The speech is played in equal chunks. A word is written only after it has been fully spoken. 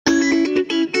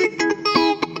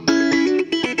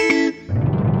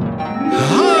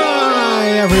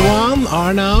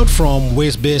Arnoud from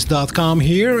WizBiz.com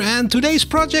here, and today's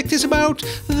project is about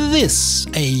this,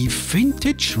 a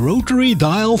vintage rotary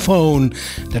dial phone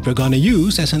that we're gonna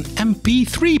use as an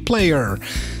MP3 player.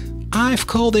 I've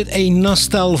called it a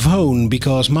nostalphone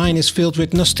because mine is filled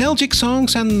with nostalgic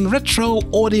songs and retro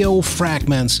audio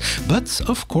fragments, but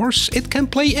of course it can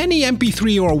play any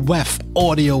MP3 or WAV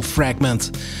audio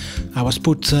fragment. I was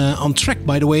put on track,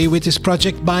 by the way, with this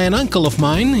project by an uncle of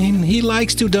mine. He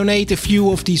likes to donate a few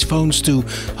of these phones to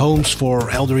homes for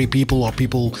elderly people or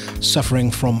people suffering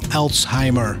from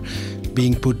Alzheimer.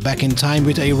 Being put back in time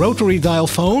with a rotary dial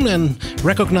phone and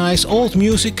recognize old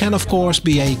music can of course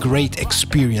be a great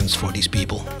experience for these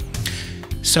people.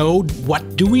 So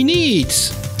what do we need?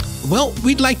 Well,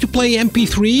 we'd like to play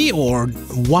MP3 or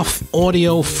WAV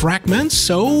audio fragments,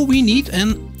 so we need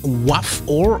an WAV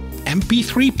or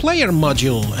MP3 player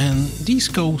module, and these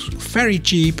go very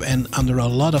cheap and under a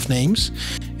lot of names.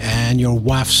 And your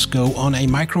WAVs go on a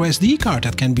micro SD card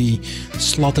that can be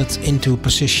slotted into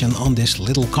position on this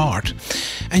little card.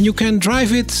 And you can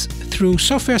drive it through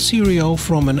software serial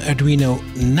from an Arduino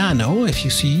Nano, as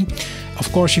you see.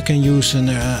 Of course you can use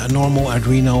a normal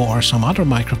Arduino or some other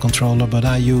microcontroller, but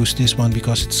I use this one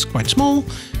because it's quite small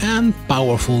and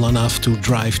powerful enough to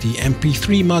drive the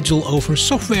MP3 module over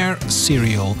software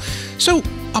serial. So,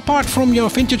 apart from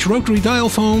your vintage rotary dial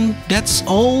phone, that's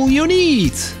all you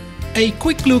need. A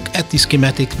quick look at the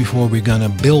schematic before we're gonna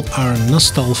build our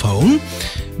nostalphone.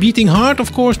 Beating heart,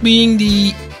 of course, being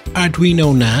the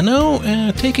Arduino Nano,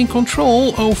 taking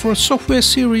control over software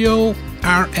serial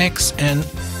RX and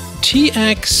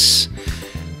TX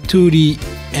to the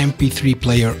MP3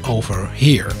 player over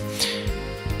here.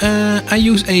 I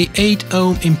use a 8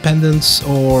 ohm impedance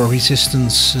or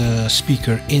resistance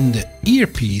speaker in the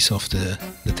earpiece of the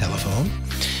telephone,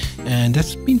 and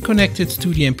that's been connected to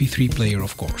the MP3 player,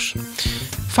 of course.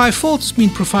 5 volts has been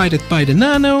provided by the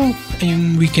Nano,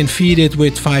 and we can feed it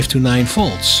with 5 to 9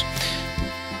 volts.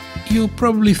 You'll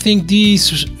probably think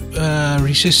these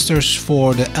resistors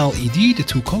for the LED, the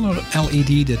two-color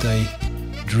LED that I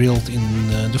drilled in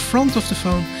the front of the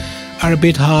phone, are a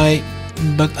bit high,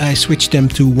 but I switched them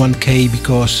to 1K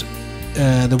because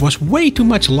there was way too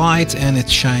much light and it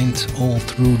shined all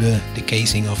through the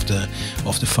casing of the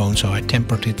phone, so I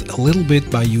tempered it a little bit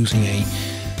by using a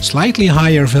slightly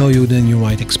higher value than you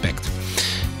might expect.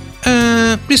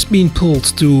 This being pulled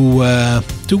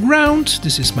to ground.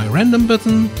 This is my random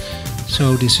button.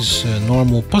 So this is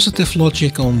normal positive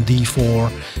logic on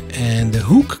D4, and the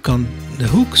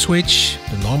hook switch,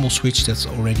 the normal switch that's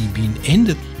already been in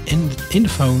the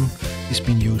phone, is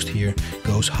being used here,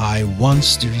 goes high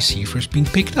once the receiver has been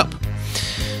picked up.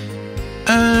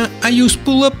 I use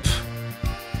pull-up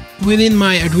within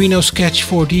my Arduino sketch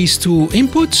for these two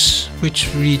inputs, which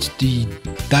read the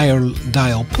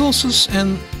dial pulses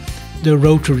and the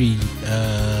rotary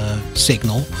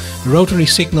signal. The rotary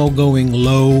signal going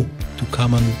low to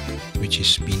common, which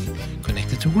is being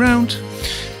connected to ground,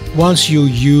 once you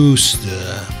use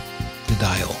the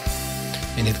dial,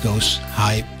 and it goes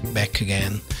high back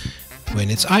again when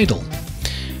it's idle.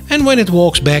 And when it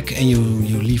walks back and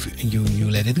you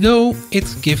let it go, it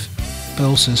gives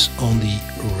pulses on the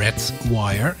red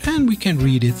wire, and we can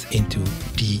read it into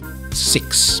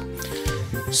D6.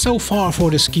 So far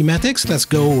for the schematics. Let's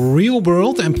go real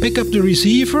world and pick up the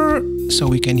receiver so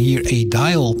we can hear a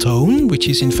dial tone, which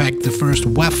is in fact the first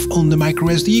WAV on the micro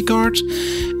SD card.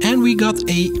 And we got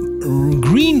a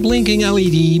green blinking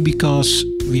LED because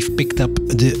we've picked up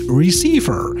the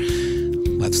receiver.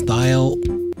 Let's dial.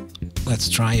 Let's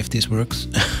try if this works.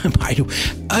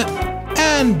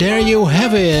 And there you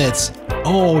have it.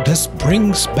 Oh, this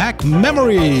brings back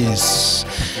memories.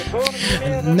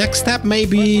 Next step may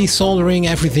be soldering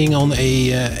everything on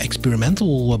a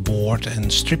experimental board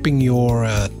and stripping your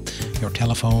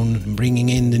telephone, bringing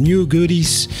in the new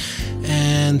goodies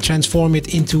and transform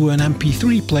it into an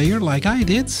MP3 player like I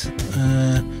did.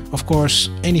 Of course,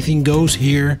 anything goes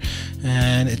here,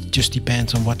 and it just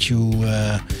depends on what you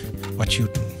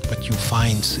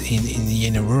find in the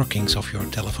inner workings of your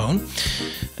telephone.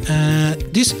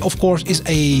 This, of course, is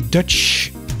a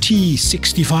Dutch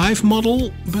T65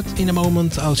 model, but in a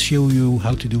moment I'll show you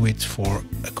how to do it for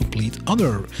a complete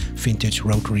other vintage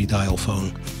rotary dial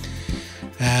phone.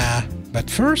 But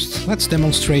first, let's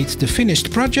demonstrate the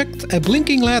finished project. A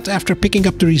blinking LED after picking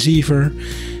up the receiver,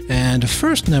 and the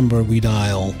first number we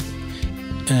dial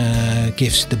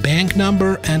gives the bank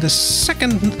number, and the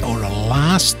second or the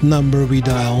last number we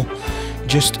dial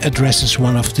just addresses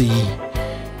one of the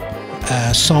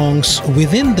songs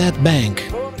within that bank.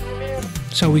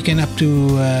 So we can up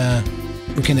to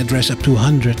we can address up to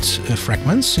 100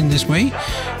 fragments in this way,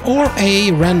 or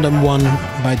a random one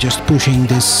by just pushing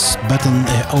this button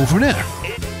over there.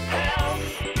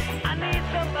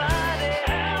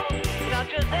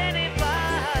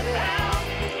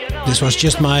 This was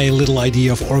just my little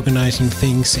idea of organizing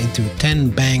things into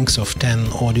 10 banks of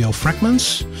 10 audio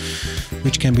fragments,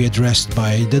 which can be addressed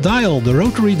by the dial, the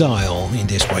rotary dial, in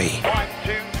this way. 1,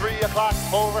 2, 3 o'clock,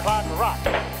 4 o'clock, rock.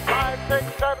 5, 6,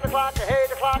 7 o'clock,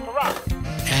 8 o'clock, rock.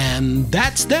 And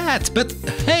that's that. But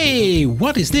hey,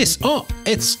 what is this? Oh,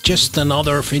 it's just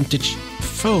another vintage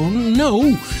phone.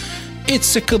 No,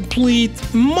 it's a complete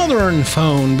modern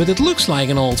phone, but it looks like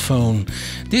an old phone.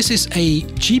 This is a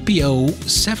GPO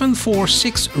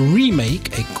 746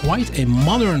 remake, quite a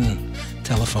modern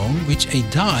telephone, in which the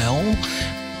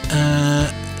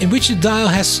dial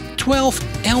has 12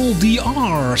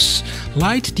 LDRs,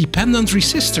 light dependent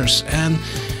resistors, and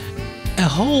a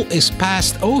hole is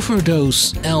passed over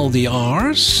those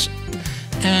LDRs,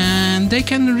 and they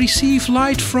can receive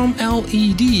light from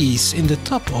LEDs in the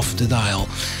top of the dial.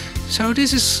 So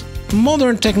this is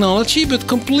modern technology, but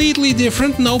completely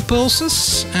different, no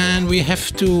pulses, and we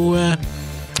have to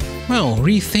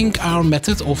rethink our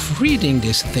method of reading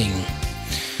this thing.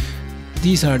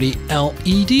 These are the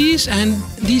LEDs, and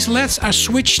these LEDs are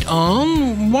switched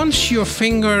on once your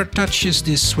finger touches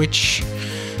this switch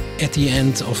at the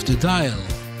end of the dial.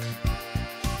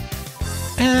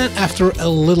 And after a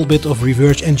little bit of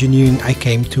reverse engineering, I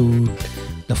came to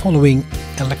the following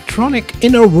electronic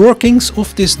inner workings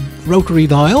of this rotary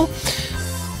dial.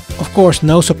 Of course,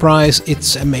 no surprise,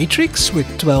 it's a matrix with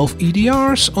 12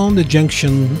 EDRs on the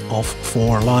junction of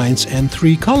 4 lines and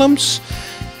 3 columns.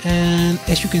 And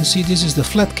as you can see, this is the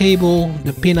flat cable,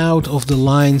 the pinout of the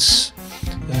lines.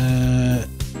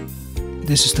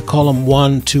 This is the column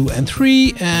 1, 2 and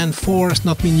 3, and 4 has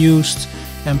not been used,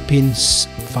 and pins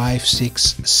 5,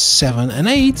 6, 7 and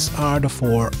 8 are the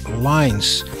 4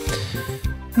 lines.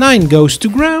 9 goes to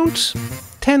ground,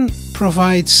 10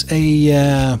 provides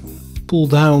a pull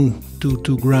down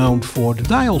to ground for the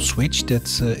dial switch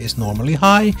that is normally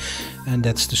high, and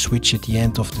that's the switch at the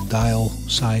end of the dial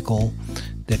cycle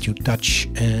that you touch,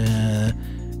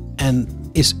 and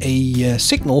is a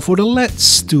signal for the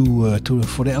LEDs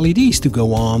for the LEDs to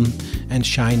go on and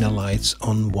shine the lights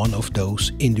on one of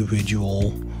those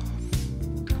individual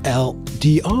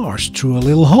LDRs through a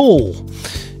little hole,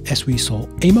 as we saw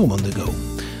a moment ago.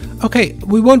 Okay,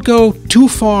 we won't go too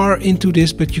far into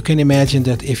this, but you can imagine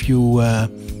that if you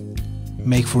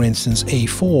make, for instance,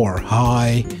 A4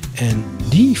 high and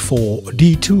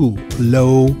D2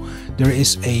 low, there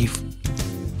is a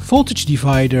voltage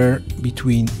divider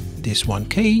between this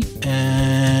 1K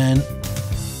and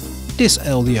this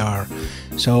LDR.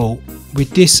 So with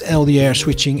this LDR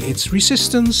switching its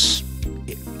resistance,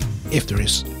 if there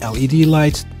is LED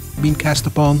light being cast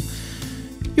upon,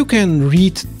 you can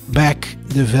read back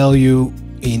the value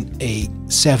in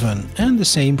A7, and the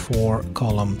same for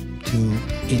column 2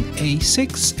 in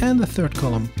A6 and the third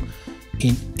column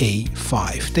in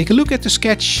A5. Take a look at the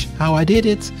sketch, how I did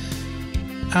it.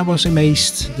 I was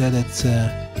amazed that it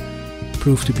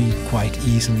proved to be quite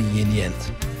easily in the end.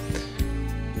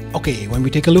 Okay, when we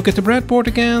take a look at the breadboard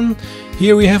again,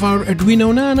 here we have our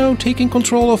Arduino Nano taking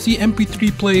control of the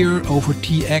MP3 player over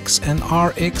TX and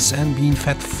RX and being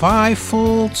fed 5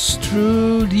 volts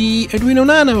through the Arduino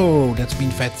Nano. That's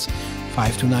been fed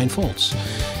 5 to 9 volts,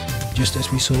 just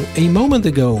as we saw a moment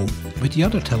ago with the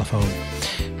other telephone.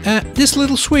 This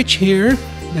little switch here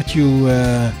that you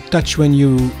touch when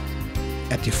you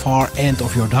at the far end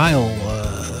of your dial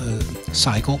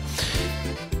cycle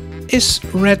is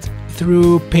read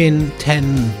through pin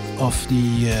 10 of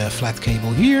the flat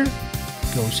cable here.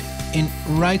 Goes in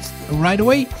right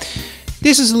away.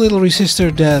 This is a little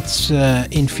resistor that's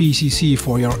in VCC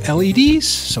for your LEDs,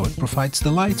 so it provides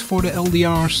the light for the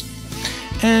LDRs.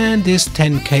 And this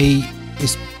 10K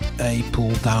is a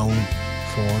pull down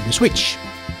for the switch.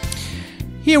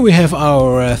 Here we have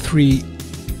our 3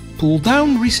 pull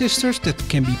down resistors that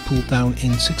can be pulled down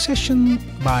in succession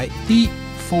by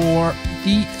D4,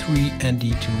 D3 and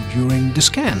D2 during the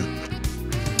scan.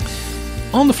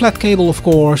 On the flat cable, of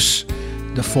course,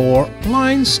 the 4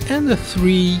 lines and the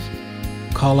 3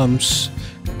 columns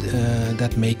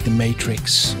that make the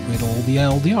matrix with all the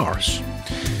LDRs.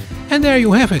 And there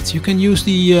you have it. You can use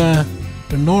the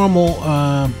normal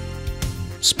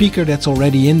speaker that's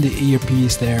already in the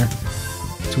earpiece there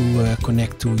to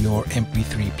connect to your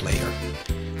MP3 player.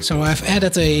 So I've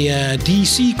added a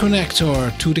DC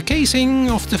connector to the casing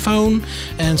of the phone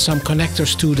and some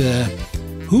connectors to the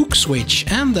hook switch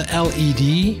and the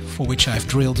LED, for which I've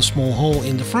drilled a small hole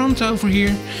in the front over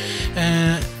here,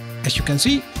 as you can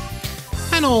see.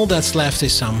 And all that's left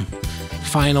is some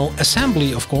final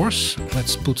assembly, of course.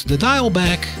 Let's put the dial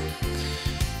back.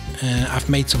 I've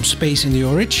made some space in the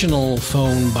original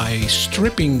phone by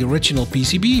stripping the original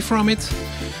PCB from it.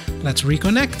 Let's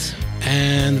reconnect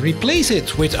and replace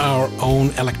it with our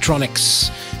own electronics.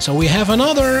 So we have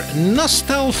another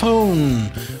Nostal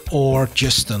phone, or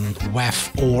just a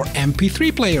WAV or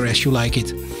MP3 player as you like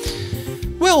it.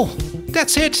 Well,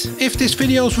 that's it. If this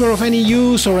videos were of any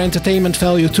use or entertainment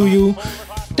value to you,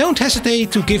 don't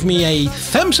hesitate to give me a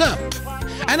thumbs up.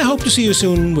 And I hope to see you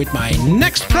soon with my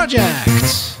next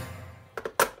project.